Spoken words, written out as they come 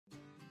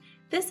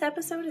This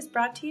episode is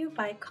brought to you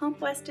by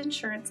CompWest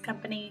Insurance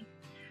Company.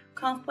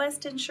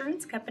 CompWest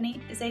Insurance Company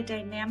is a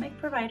dynamic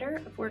provider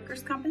of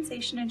workers'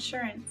 compensation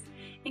insurance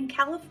in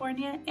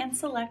California and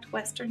select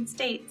Western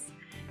states,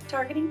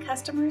 targeting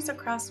customers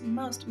across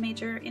most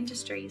major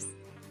industries.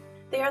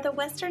 They are the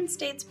Western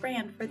States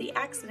brand for the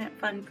Accident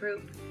Fund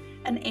Group,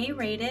 an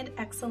A-rated,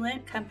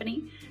 excellent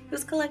company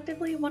who's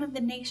collectively one of the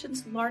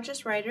nation's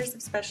largest writers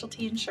of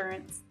specialty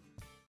insurance.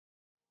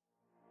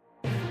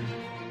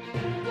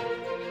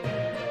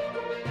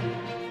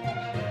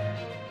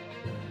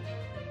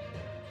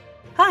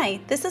 Hi,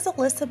 this is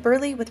Alyssa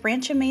Burley with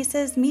Rancho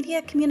Mesa's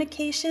Media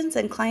Communications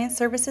and Client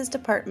Services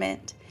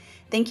Department.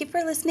 Thank you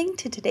for listening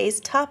to today's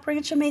top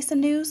Rancho Mesa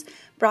news,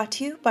 brought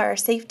to you by our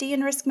Safety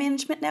and Risk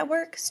Management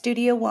Network,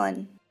 Studio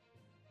One.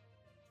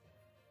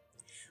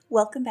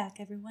 Welcome back,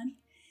 everyone.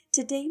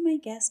 Today, my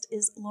guest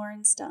is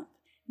Lauren Stump,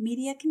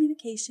 Media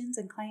Communications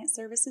and Client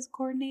Services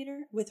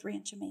Coordinator with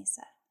Rancho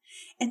Mesa.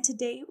 And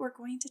today, we're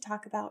going to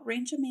talk about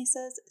Rancho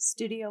Mesa's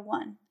Studio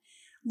One.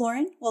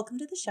 Lauren, welcome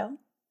to the show.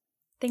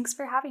 Thanks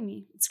for having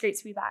me. It's great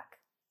to be back.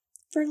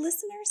 For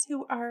listeners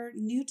who are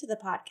new to the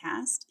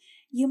podcast,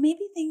 you may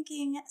be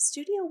thinking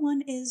Studio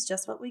One is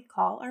just what we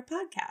call our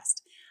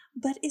podcast,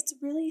 but it's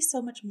really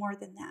so much more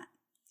than that.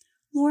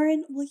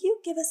 Lauren, will you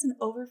give us an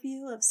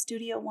overview of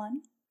Studio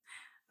One?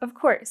 Of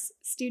course.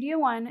 Studio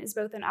One is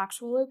both an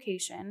actual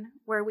location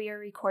where we are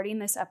recording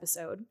this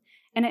episode,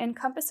 and it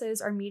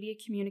encompasses our media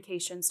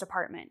communications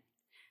department.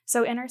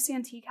 So in our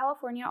Santee,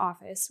 California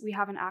office, we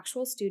have an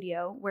actual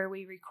studio where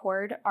we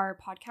record our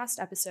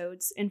podcast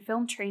episodes and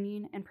film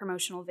training and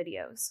promotional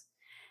videos.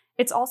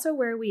 It's also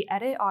where we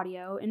edit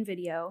audio and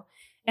video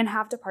and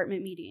have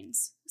department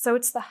meetings. So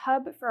it's the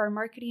hub for our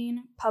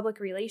marketing, public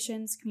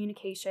relations,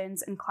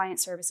 communications, and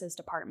client services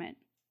department.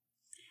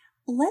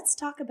 Let's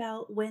talk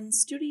about when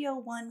Studio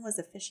One was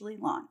officially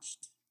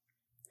launched.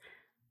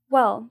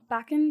 Well,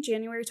 back in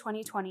January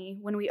 2020,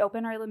 when we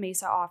opened our La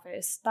Mesa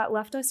office, that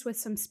left us with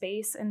some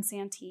space in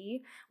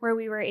Santee where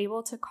we were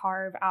able to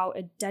carve out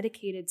a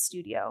dedicated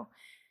studio.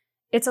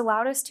 It's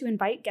allowed us to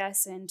invite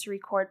guests in to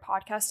record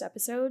podcast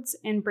episodes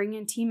and bring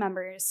in team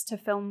members to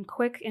film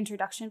quick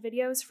introduction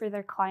videos for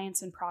their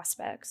clients and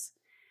prospects.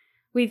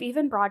 We've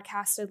even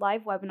broadcasted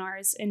live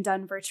webinars and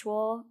done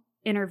virtual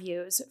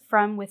interviews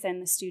from within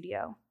the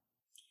studio.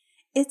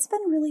 It's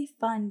been really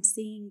fun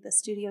seeing the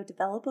studio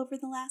develop over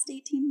the last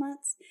 18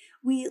 months.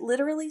 We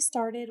literally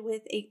started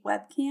with a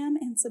webcam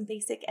and some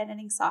basic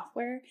editing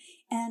software,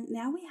 and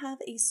now we have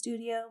a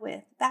studio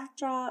with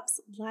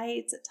backdrops,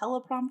 lights, a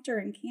teleprompter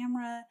and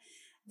camera,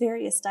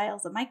 various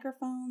styles of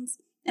microphones,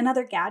 and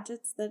other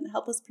gadgets that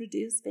help us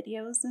produce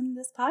videos in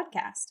this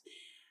podcast.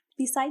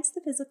 Besides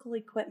the physical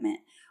equipment,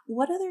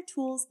 what other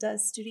tools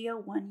does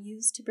Studio One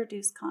use to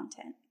produce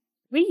content?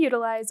 We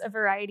utilize a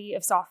variety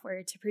of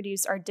software to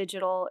produce our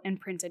digital and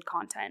printed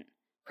content.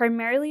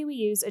 Primarily, we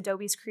use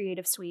Adobe's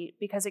Creative Suite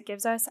because it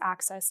gives us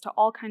access to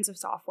all kinds of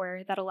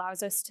software that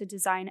allows us to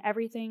design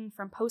everything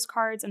from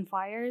postcards and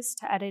flyers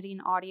to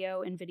editing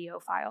audio and video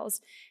files,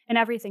 and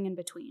everything in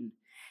between.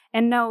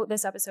 And no,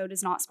 this episode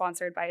is not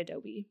sponsored by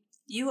Adobe.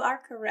 You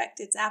are correct.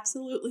 It's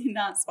absolutely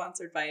not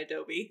sponsored by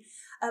Adobe.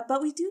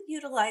 But we do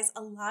utilize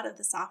a lot of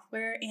the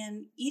software,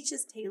 and each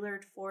is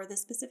tailored for the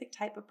specific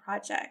type of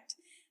project.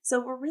 So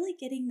we're really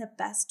getting the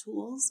best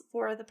tools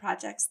for the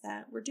projects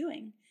that we're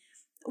doing.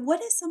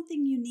 What is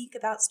something unique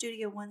about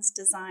Studio One's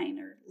design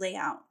or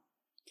layout?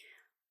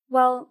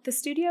 Well, the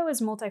studio is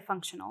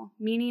multifunctional,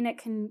 meaning it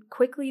can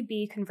quickly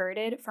be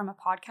converted from a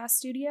podcast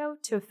studio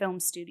to a film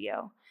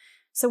studio.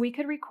 So we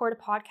could record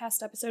a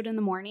podcast episode in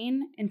the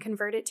morning and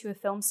convert it to a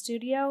film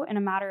studio in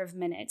a matter of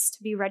minutes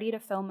to be ready to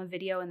film a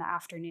video in the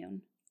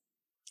afternoon.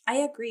 I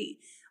agree.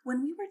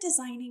 When we were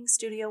designing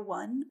Studio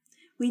One,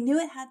 we knew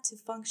it had to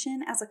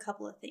function as a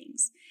couple of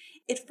things.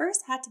 It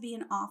first had to be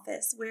an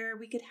office where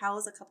we could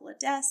house a couple of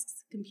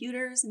desks,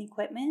 computers, and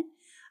equipment,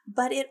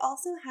 but it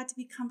also had to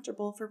be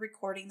comfortable for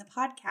recording the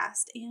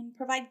podcast and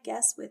provide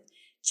guests with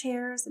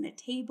chairs and a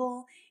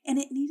table, and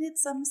it needed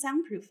some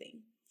soundproofing.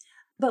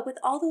 But with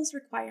all those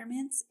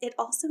requirements, it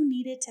also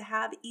needed to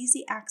have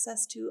easy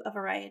access to a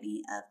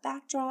variety of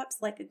backdrops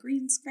like a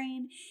green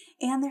screen,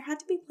 and there had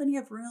to be plenty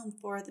of room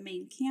for the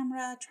main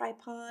camera,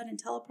 tripod,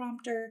 and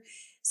teleprompter.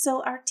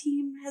 So our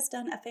team has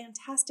done a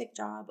fantastic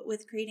job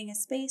with creating a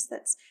space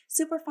that's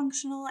super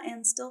functional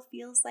and still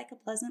feels like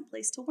a pleasant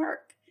place to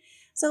work.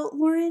 So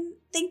Lauren,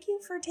 thank you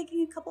for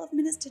taking a couple of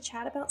minutes to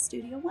chat about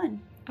Studio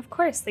One. Of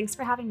course. Thanks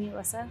for having me,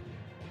 Alyssa.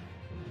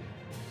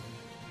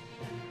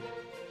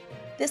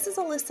 This is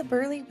Alyssa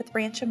Burley with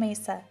Rancho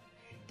Mesa.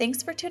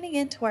 Thanks for tuning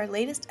in to our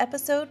latest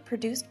episode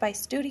produced by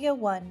Studio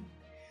One.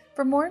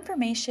 For more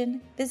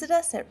information, visit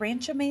us at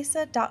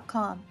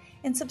ranchomesa.com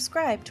and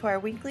subscribe to our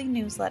weekly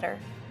newsletter.